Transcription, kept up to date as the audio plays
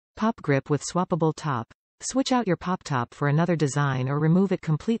PopGrip with swappable top. Switch out your PopTop for another design or remove it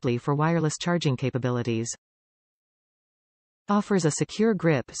completely for wireless charging capabilities. Offers a secure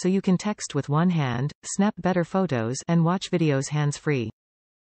grip so you can text with one hand, snap better photos, and watch videos hands-free.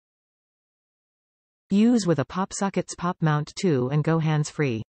 Use with a PopSockets PopMount 2 and go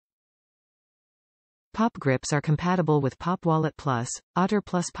hands-free. PopGrips are compatible with PopWallet Plus, Otter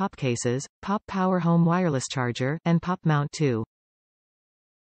Pop cases, PopPower Home Wireless Charger, and PopMount 2.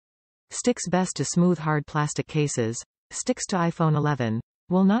 Sticks best to smooth hard plastic cases. Sticks to iPhone 11.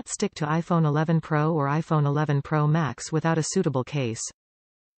 Will not stick to iPhone 11 Pro or iPhone 11 Pro Max without a suitable case.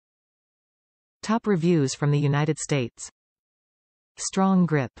 Top reviews from the United States. Strong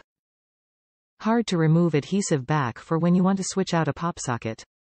grip. Hard to remove adhesive back for when you want to switch out a PopSocket.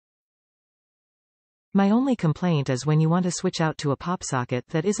 My only complaint is when you want to switch out to a PopSocket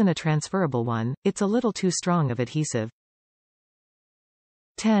that isn't a transferable one, it's a little too strong of adhesive.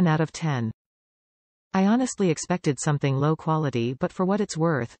 10 out of 10. I honestly expected something low quality, but for what it's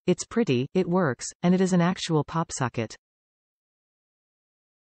worth, it's pretty, it works, and it is an actual PopSocket.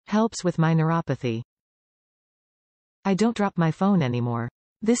 Helps with my neuropathy. I don't drop my phone anymore.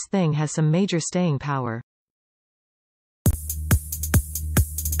 This thing has some major staying power.